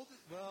you're old,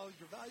 well,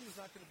 your value is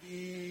not going to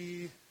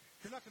be.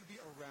 You're not going to be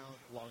around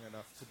long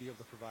enough to be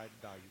able to provide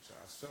value to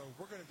us. So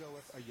we're going to go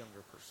with a younger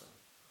person.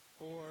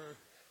 Or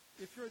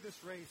if you're this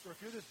race, or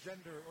if you're this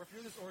gender, or if you're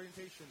this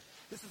orientation,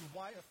 this is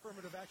why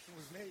affirmative action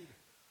was made.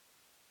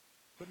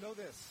 But know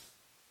this,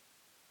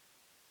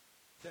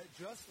 that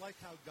just like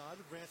how God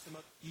would ransom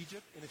up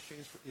Egypt in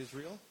exchange for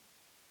Israel,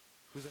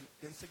 who's an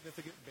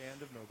insignificant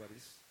band of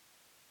nobodies,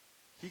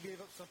 he gave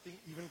up something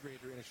even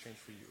greater in exchange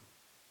for you.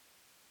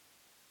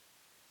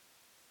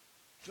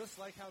 Just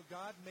like how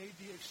God made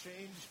the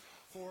exchange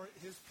for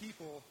his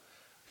people,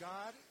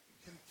 God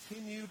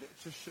continued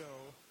to show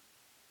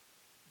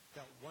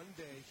that one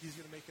day he's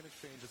going to make an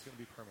exchange that's going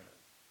to be permanent.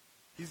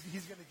 He's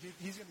going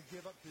to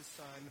give up his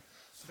son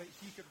so that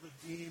he could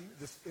redeem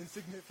this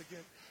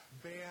insignificant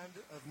band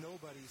of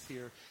nobodies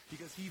here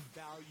because he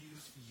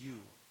values you.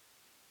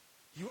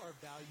 You are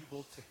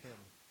valuable to him.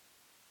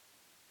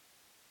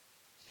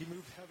 He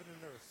moved heaven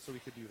and earth so he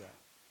could do that.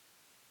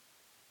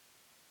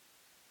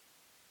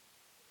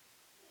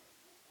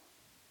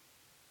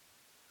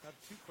 I have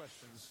two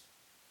questions.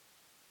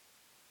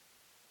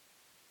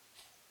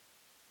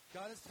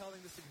 God is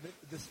telling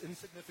this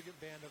insignificant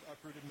band of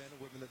uprooted men and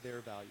women that they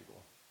are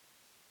valuable.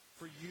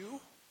 For you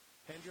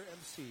and your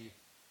MC,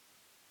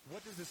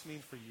 what does this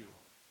mean for you?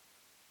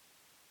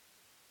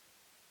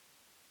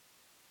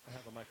 I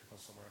have a microphone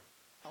somewhere.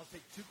 I'll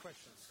take two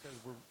questions because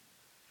we're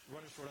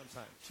running short on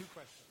time. Two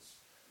questions.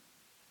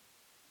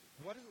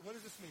 What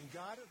does this mean?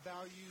 God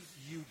values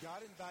you.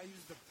 God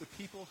values the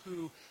people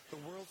who the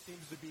world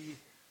seems to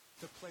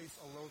place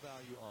a low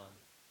value on.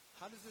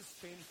 How does this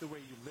change the way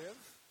you live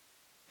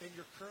in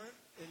your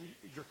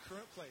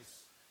current place?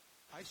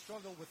 I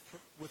struggle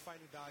with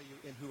finding value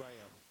in who I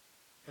am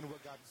and what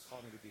God has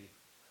called me to be.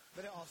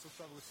 But I also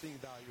struggle with seeing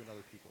value in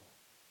other people.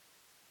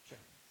 Okay.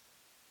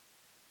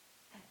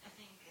 I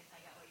think if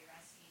I got what you're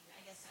asking,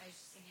 I guess I was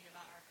just thinking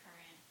about our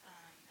current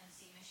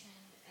MC mission,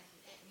 and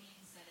it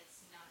means that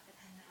it's not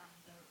dependent on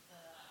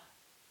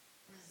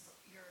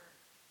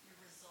your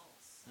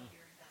results of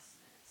your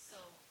investment. So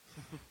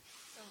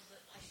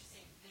I should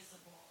say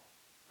visible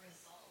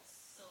results.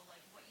 So like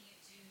what you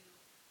do,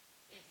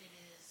 if it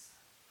is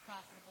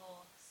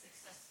profitable,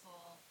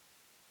 successful,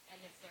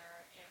 and if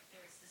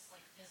there's this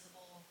like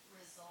visible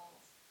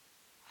result,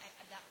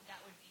 that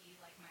would be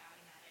like my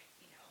automatic,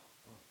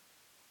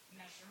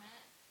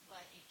 measurement,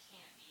 but it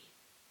can't be.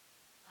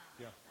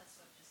 That's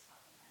what just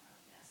popped in my mind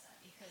when you asked that,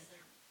 because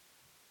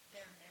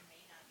there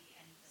may not be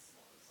any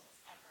visible results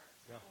ever.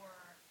 Yeah. Or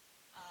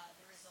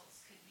the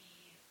results could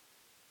be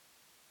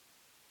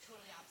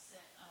totally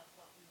opposite of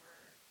what we were,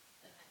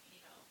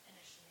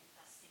 initially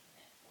investing in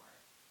it for.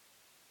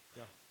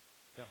 Yeah.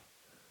 Yeah.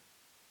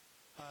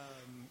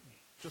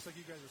 Just like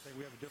you guys were saying,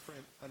 we have a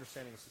different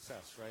understanding of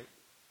success, right?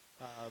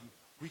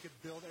 We could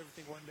build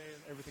everything one day and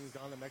everything's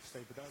gone the next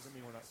day, but that doesn't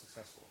mean we're not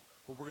successful.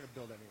 But we're going to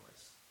build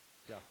anyways.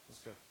 Yeah,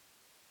 that's good.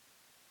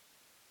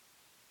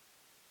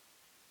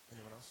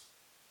 Anyone else?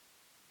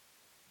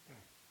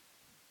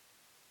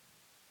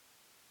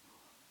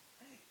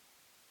 I think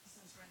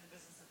since we're in the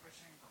business of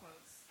butchering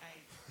quotes,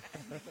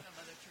 I'm thinking of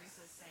Mother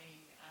Teresa saying,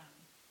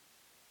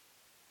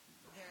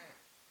 they're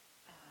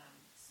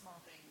small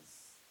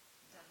things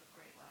done with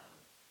great love.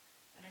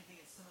 And I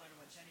think it's similar to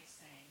what Jenny's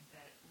saying,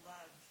 that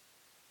love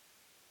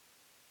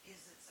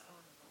is its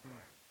own in the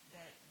Lord.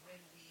 That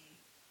when we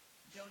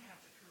don't have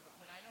to prove it,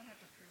 when I don't have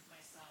to prove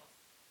myself,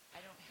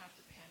 I don't have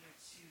to pander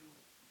to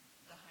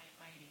the high and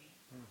mighty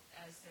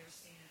as they're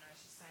seen in our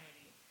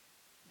society,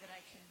 that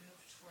I can move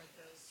toward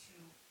those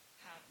who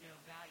have no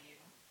value,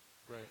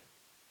 Right.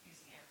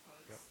 using air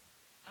quotes, Yep.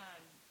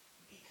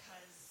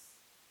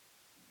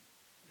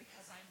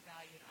 because I'm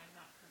valued, I'm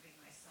not proving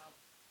myself,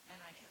 and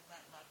I can let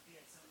love be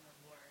its own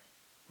reward,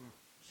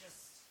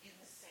 just in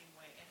the same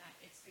way. And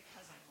it's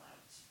because I'm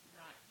loved,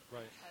 not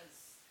Right.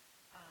 because,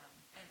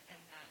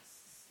 and that's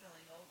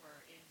spilling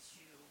over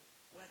into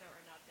whether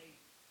or not they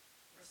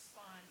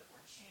respond or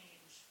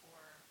change or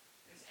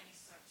there's any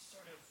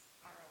sort of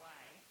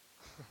ROI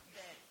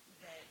that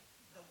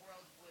the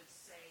world would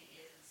say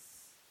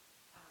is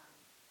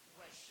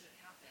what should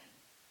happen.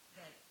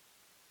 That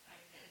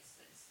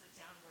it's the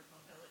downward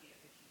mobility of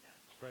the kingdom.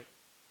 Right.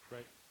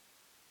 Right.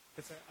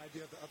 It's that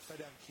idea of the upside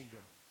down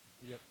kingdom.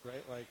 Yep.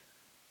 Right. Like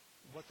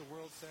what the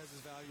world says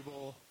is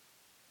valuable,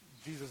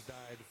 Jesus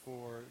died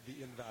for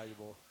the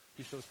invaluable.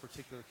 He shows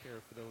particular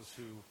care for those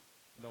who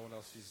no one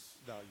else sees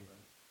value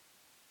in.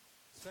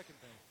 Second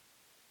thing.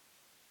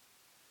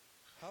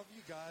 How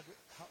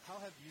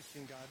have you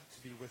seen God to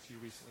be with you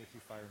recently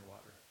through fire and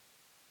water?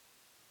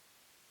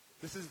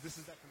 This is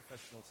that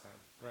confessional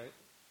time, right?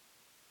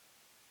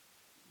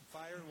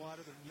 Fire and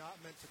water, they're not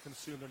meant to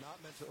consume. They're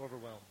not meant to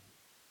overwhelm.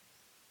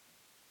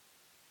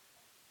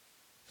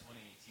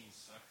 2018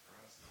 sucked for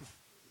us.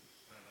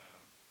 But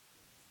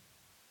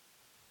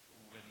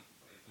when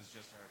it was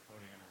just our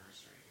voting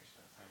anniversary, we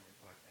spent time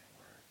reflecting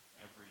where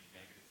every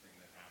negative thing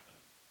that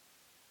happened,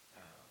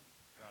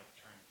 God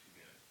turned to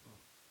good.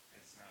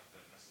 It's not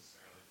that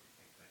necessarily we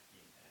think that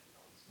He intended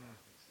all these bad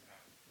things to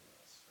happen to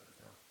us, but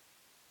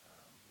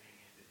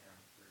leaning into Him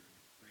through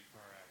 3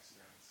 car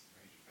accidents,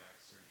 major back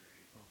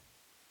surgery,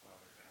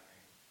 father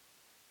dying,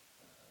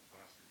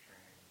 pastor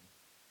training,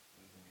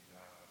 losing a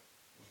job.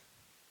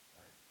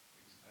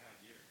 It was a bad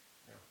year.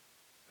 Yeah.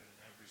 But in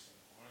every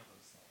single one of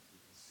those things, we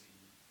can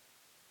see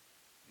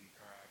the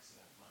car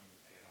accident money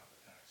that paid off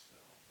the tax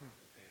bill,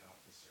 that paid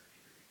off the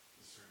surgery.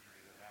 The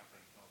surgery that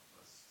happened helped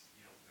us to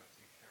be able to go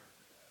take care of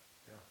the dad.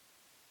 Yeah.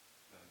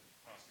 The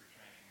foster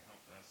training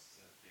helped us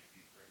to dig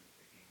deeper into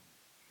taking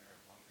care of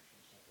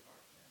longer-term stuff with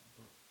our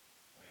family.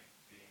 Like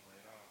being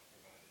laid off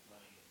provided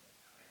money and the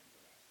time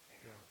to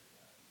hang out with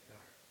that and take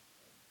care of.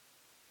 And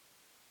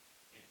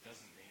it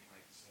doesn't mean,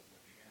 like you said in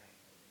the beginning,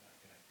 that we're not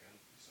going to go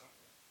through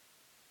suffering.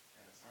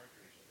 And it's hard to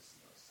rejoice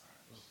in those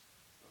times.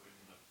 But when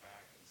you look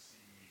back and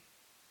see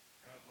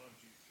God loved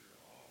you through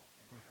it all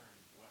and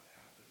turned what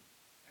happened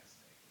as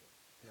negative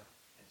Yeah.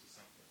 into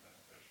something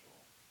beneficial,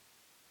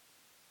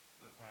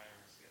 the fire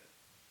is good.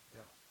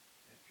 Yeah.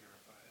 It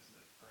purifies,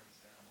 it burns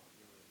down what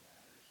really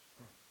matters.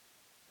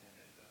 And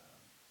it,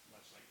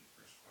 much like the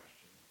first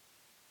question,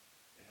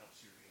 it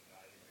helps you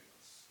reevaluate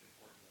what's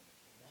important in the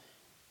kingdom.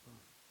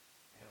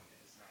 And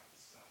it is not the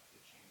stuff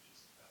that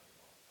changes in value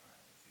all the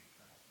time. It's the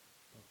eternal.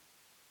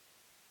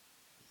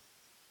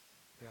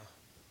 Yeah.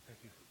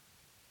 Thank you.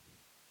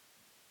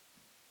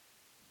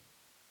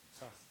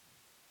 Tough.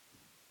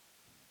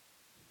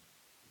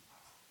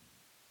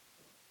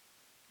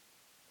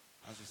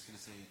 I was just going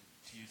to say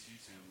to you too,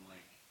 Tim,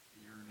 like,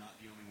 you're not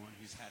the only one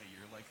who's had a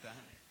year like that.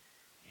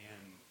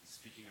 And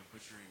speaking of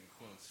butchering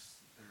quotes,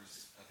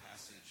 there's a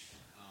passage,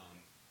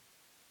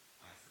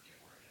 I forget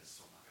where it is,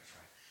 so I'm not going to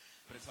try.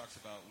 But it talks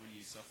about when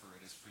you suffer,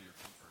 it is for your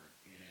comfort.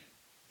 And it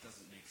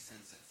doesn't make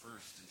sense at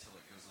first until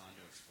it goes on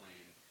to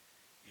explain,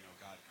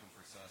 God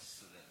comforts us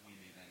so that we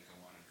may then go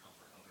on and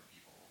comfort other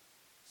people.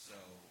 So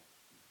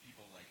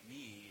people like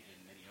me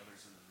and many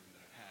others in the room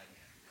that have had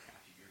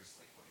crappy years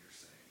like what you're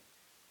saying,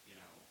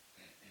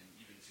 and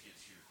even to get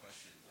to your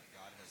question, like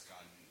God has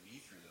gotten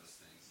me through those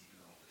things, even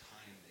though at the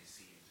time they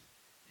seemed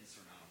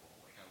insurmountable.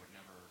 Like I would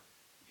never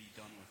be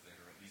done with it,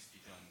 or at least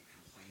be done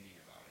complaining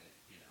about it,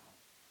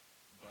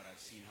 But I've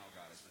seen how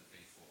God has been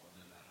faithful, and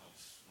then that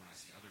helps when I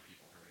see other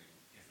people hurting.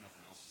 If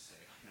nothing else to say,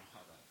 I know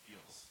how that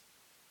feels.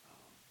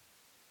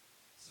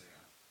 So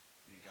yeah,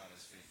 I mean, God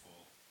is faithful.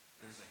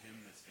 There's a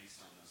hymn that's based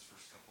on those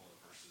first couple of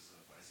verses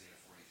of Isaiah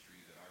 43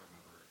 that I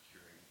remember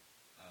hearing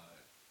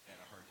at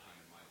a hard time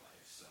in my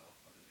life. So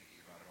I've been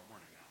thinking about it all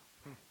morning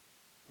now.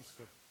 That's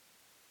good.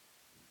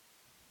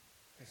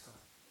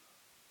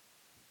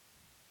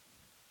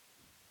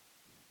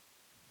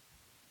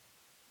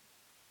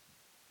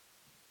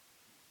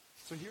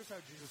 So here's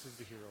how Jesus is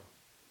the hero.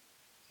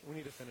 We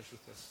need to finish with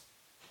this.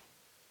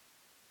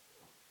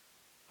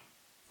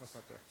 That's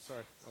not there.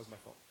 Sorry, that was my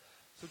fault.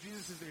 So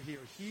Jesus is the hero.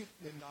 He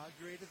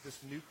inaugurated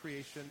this new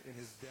creation in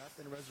his death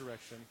and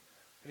resurrection,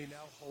 and he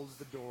now holds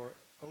the door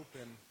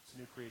open to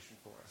new creation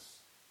for us.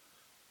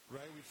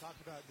 Right? We've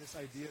talked about this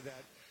idea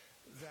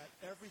that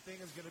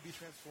everything is going to be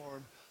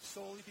transformed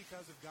solely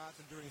because of God's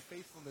enduring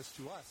faithfulness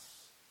to us.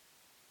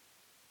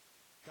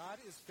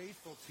 God is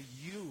faithful to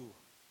you.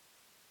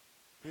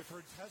 We have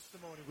heard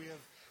testimony. We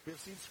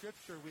have seen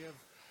scripture. We have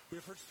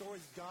heard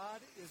stories.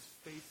 God is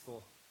faithful.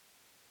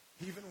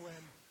 Even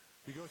when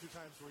we go through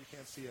times where we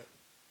can't see it.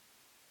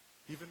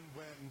 Even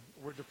when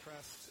we're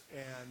depressed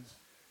and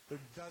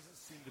there doesn't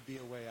seem to be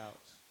a way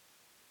out.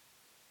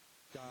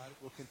 God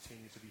will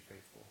continue to be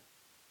faithful.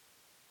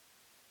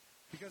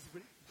 Because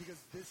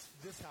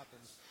this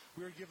happens.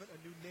 We are given a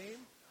new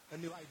name, a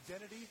new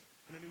identity,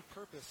 and a new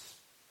purpose.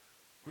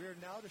 We are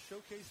now to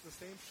showcase the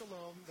same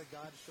shalom that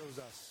God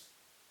shows us.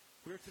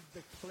 We are to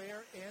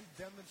declare and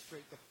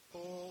demonstrate the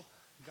full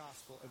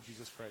gospel of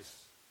Jesus Christ.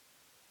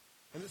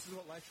 And this is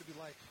what life should be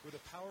like, where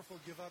the powerful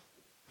give up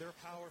their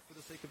power for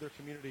the sake of their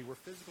community, where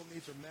physical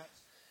needs are met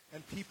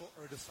and people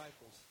are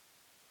discipled.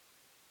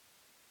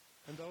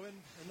 And though in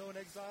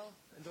exile,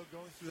 and though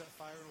going through that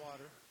fire and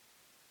water,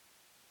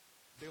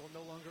 they will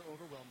no longer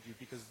overwhelm you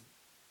because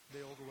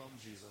they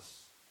overwhelmed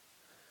Jesus.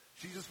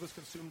 Jesus was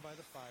consumed by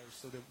the fire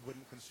so that it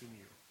wouldn't consume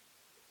you.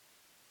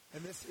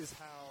 And this is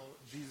how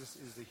Jesus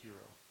is the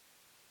hero.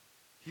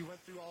 He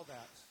went through all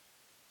that.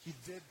 He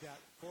did that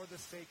for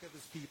the sake of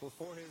his people,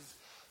 for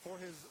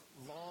his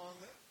long,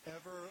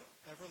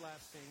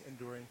 everlasting,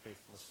 enduring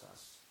faithfulness to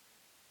us.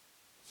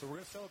 So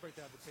we're going to celebrate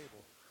that at the table.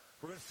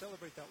 We're going to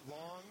celebrate that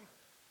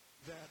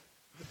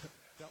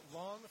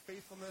long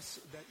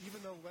faithfulness, that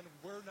even though when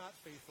we're not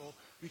faithful,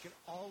 we can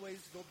always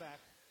go back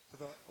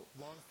to the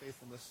long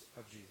faithfulness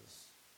of Jesus.